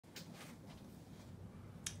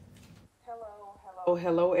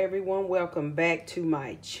Hello everyone. Welcome back to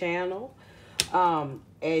my channel.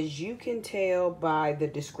 As you can tell by the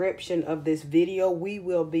description of this video, we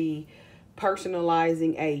will be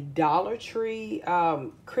personalizing a Dollar Tree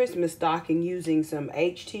Christmas stocking using some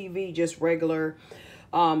HTV, just regular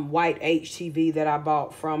white HTV that I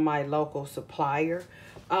bought from my local supplier.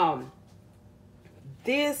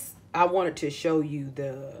 This, I wanted to show you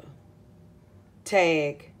the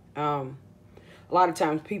tag. A lot of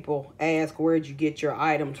times people ask, where'd you get your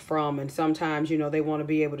items from? And sometimes, they want to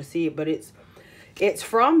be able to see it, but it's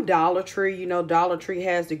from Dollar Tree. Dollar Tree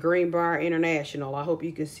has the Greenbrier International. I hope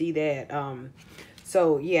you can see that.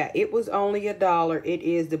 So yeah, it was only $1. It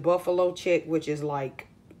is the Buffalo check, which is like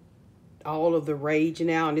all of the rage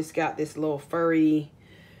now. And it's got this little furry,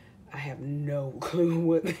 I have no clue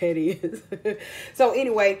what that is. So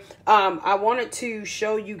anyway, I wanted to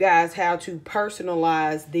show you guys how to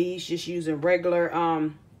personalize these just using regular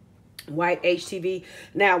white HTV.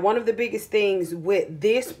 Now, one of the biggest things with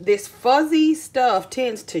this fuzzy stuff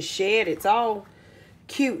tends to shed. It's all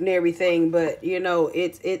cute and everything, but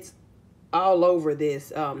it's all over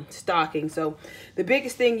this stocking. So the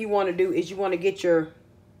biggest thing you want to do is you want to get your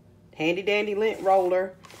handy dandy lint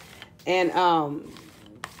roller and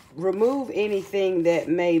remove anything that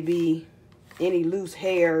may be any loose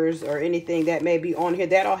hairs or anything that may be on here.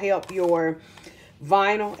 That'll help your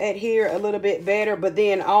vinyl adhere a little bit better, but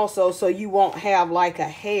then also so you won't have like a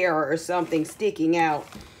hair or something sticking out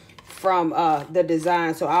from the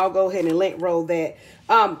design. So I'll go ahead and lint roll that.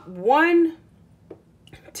 One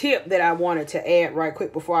tip that I wanted to add right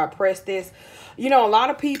quick before I press this, a lot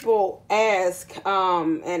of people ask,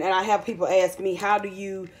 and I have people ask me, how do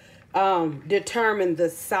you determine the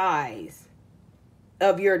size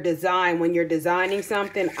of your design when you're designing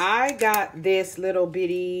something? I got this little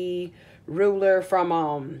bitty ruler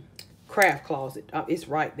from Craft Closet. It's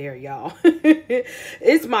right there, y'all.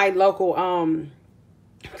 It's my local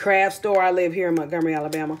craft store. I live here in Montgomery,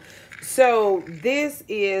 Alabama. So this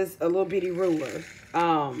is a little bitty ruler,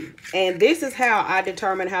 and this is how I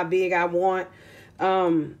determine how big I want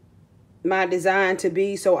my design to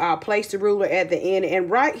be. So I'll place the ruler at the end,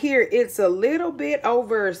 and right here it's a little bit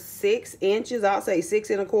over 6 inches. I'll say 6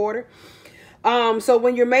 1/4. So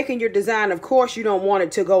when you're making your design, of course you don't want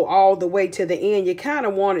it to go all the way to the end. You kind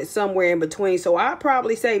of want it somewhere in between. So I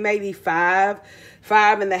probably say maybe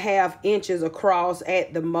 5.5 inches across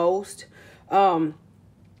at the most.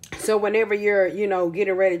 So whenever you're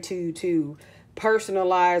getting ready to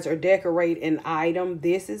personalize or decorate an item,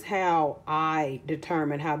 this is how I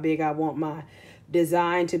determine how big I want my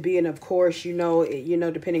design to be. And of course,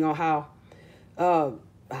 depending on how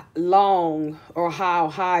long or how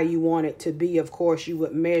high you want it to be, of course you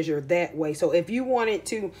would measure that way. So if you wanted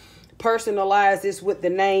to personalize this with the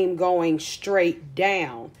name going straight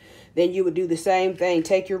down, then you would do the same thing.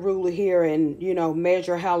 Take your ruler here and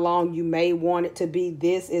measure how long you may want it to be.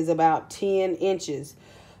 This is about 10 inches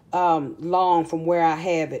long from where I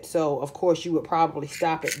have it. So of course you would probably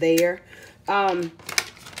stop it there.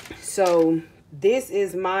 So this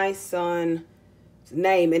is my son's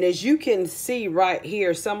name, and as you can see right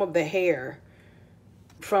here, some of the hair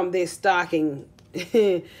from this stocking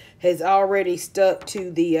has already stuck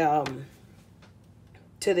to the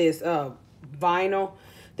this vinyl,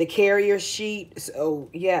 the carrier sheet. So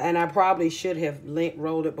yeah, and I probably should have lint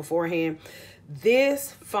rolled it beforehand.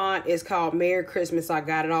 This font is called Merry Christmas. I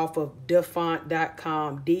got it off of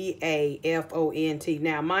dafont.com, DAFONT.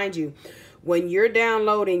 Now, mind you, when you're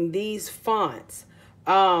downloading these fonts,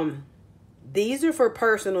 these are for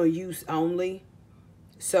personal use only.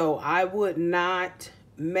 So I would not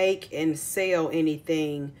make and sell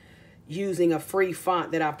anything using a free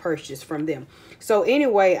font that I purchased from them. So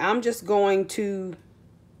anyway, I'm just going to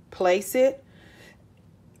place it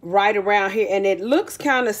right around here, and it looks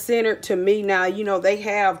kind of centered to me. Now, they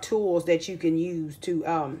have tools that you can use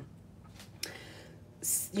to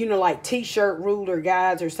like t-shirt ruler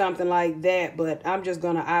guides or something like that, but I'm just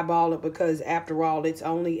gonna eyeball it because after all, it's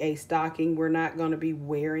only a stocking. We're not going to be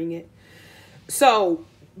wearing it. So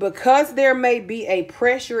because there may be a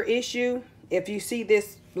pressure issue, if you see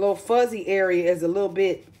this little fuzzy area is a little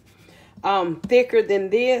bit thicker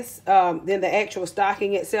than this, than the actual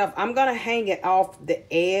stocking itself, I'm gonna hang it off the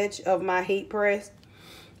edge of my heat press.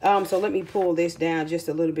 So let me pull this down just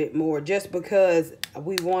a little bit more, just because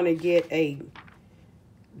we want to get a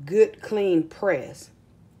good clean press.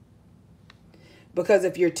 Because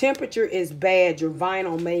if your temperature is bad, your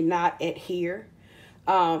vinyl may not adhere.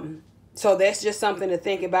 So that's just something to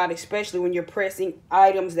think about, especially when you're pressing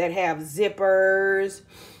items that have zippers,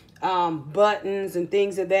 buttons and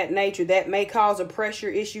things of that nature. That may cause a pressure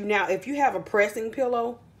issue. Now, if you have a pressing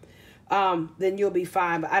pillow, then you'll be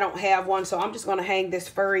fine. But I don't have one, so I'm just going to hang this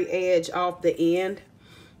furry edge off the end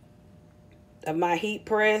of my heat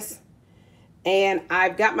press. And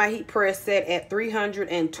I've got my heat press set at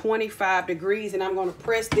 325 degrees, and I'm going to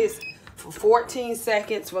press this for 14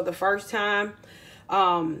 seconds for the first time.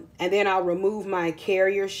 And then I'll remove my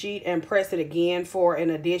carrier sheet and press it again for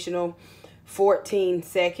an additional 14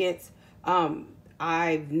 seconds.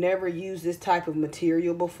 I've never used this type of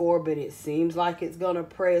material before, but it seems like it's going to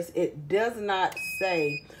press. It does not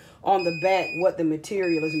say on the back what the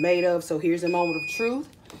material is made of. So here's a moment of truth.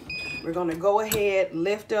 We're going to go ahead,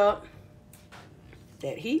 lift up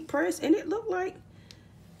that heat press, and it looked like,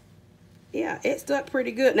 yeah, it stuck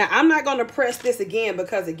pretty good. Now, I'm not going to press this again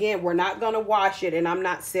because, again, we're not going to wash it, and I'm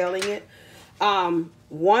not selling it.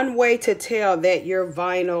 One way to tell that your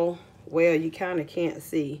vinyl, well, you kind of can't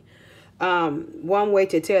see. One way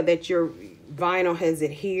to tell that your vinyl has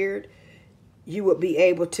adhered, you would be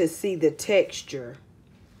able to see the texture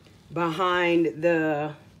behind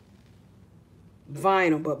the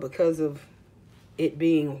vinyl, but because of it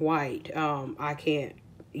being white, I can't,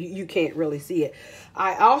 you can't really see it.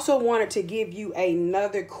 I also wanted to give you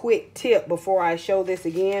another quick tip before I show this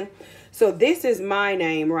again. So this is my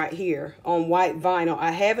name right here on white vinyl.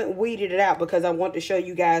 I haven't weeded it out because I want to show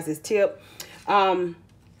you guys this tip.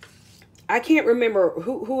 I can't remember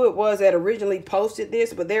who it was that originally posted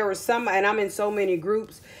this, but there was some, and I'm in so many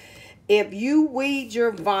groups. If you weed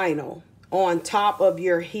your vinyl on top of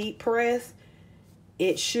your heat press,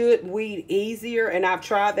 it should weed easier, and I've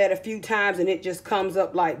tried that a few times, and it just comes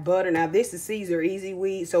up like butter. Now, this is Siser Easy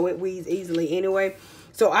Weed, so it weeds easily anyway.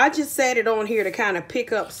 So I just set it on here to kind of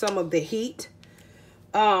pick up some of the heat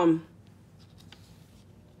from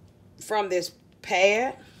this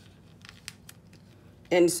pad.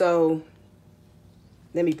 And so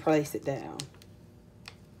let me place it down.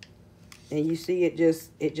 And you see it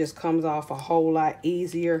just comes off a whole lot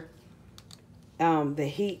easier.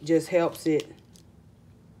 The heat just helps it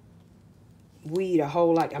weed a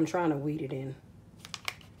whole lot. I'm trying to weed it in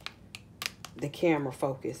the camera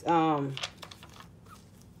focus.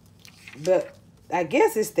 But I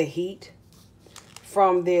guess it's the heat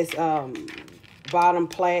from this bottom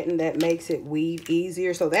platen that makes it weed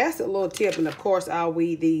easier. So that's a little tip. And of course, I'll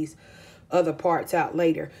weed these other parts out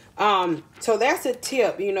later. So that's a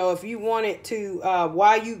tip, you know, if you wanted to,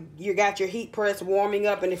 while you got your heat press warming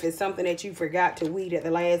up, and if it's something that you forgot to weed at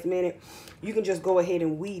the last minute, you can just go ahead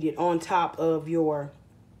and weed it on top of your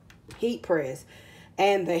heat press.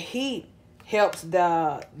 And the heat helps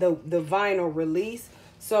the vinyl release.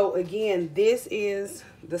 So again, this is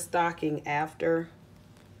the stocking after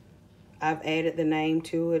I've added the name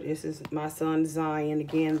to it. This is my son Zion.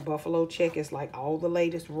 Again, Buffalo check is like all the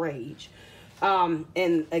latest rage.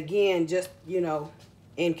 And again, just, you know,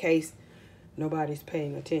 in case nobody's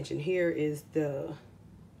paying attention, here is the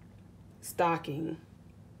stocking.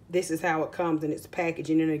 This is how it comes in its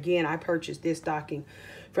packaging. And again, I purchased this stocking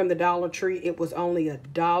from the Dollar Tree. It was only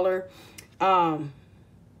 $1.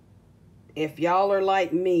 If y'all are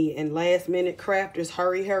like me and last minute crafters,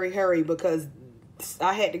 hurry, hurry, hurry, because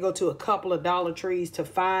I had to go to a couple of Dollar Trees to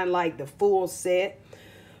find like the full set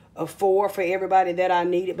of 4 for everybody that I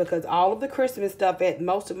needed, because all of the Christmas stuff at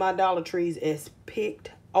most of my Dollar Trees is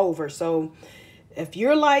picked over. So if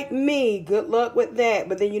you're like me, good luck with that.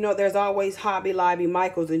 But then, you know, there's always Hobby Lobby,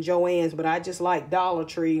 Michael's, and Joann's. But I just like Dollar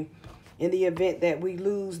Tree. In the event that we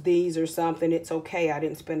lose these or something, it's okay. I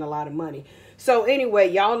didn't spend a lot of money. So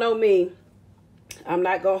anyway, y'all know me. I'm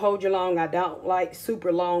not going to hold you long. I don't like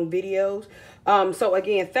super long videos. So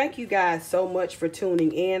again, thank you guys so much for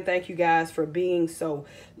tuning in. Thank you guys for being so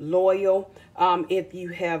loyal. If you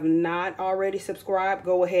have not already subscribed,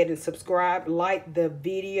 go ahead and subscribe. Like the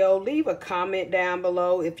video. Leave a comment down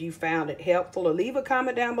below if you found it helpful, or leave a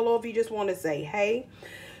comment down below if you just want to say, hey,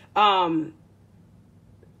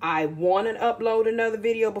 I want to upload another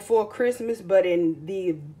video before Christmas, but in the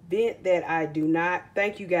event that I do not,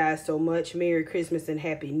 thank you guys so much. Merry Christmas and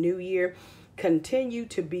Happy New Year. Continue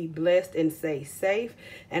to be blessed and stay safe.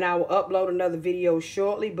 And I will upload another video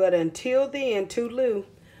shortly. But until then, toodaloo.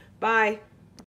 Bye.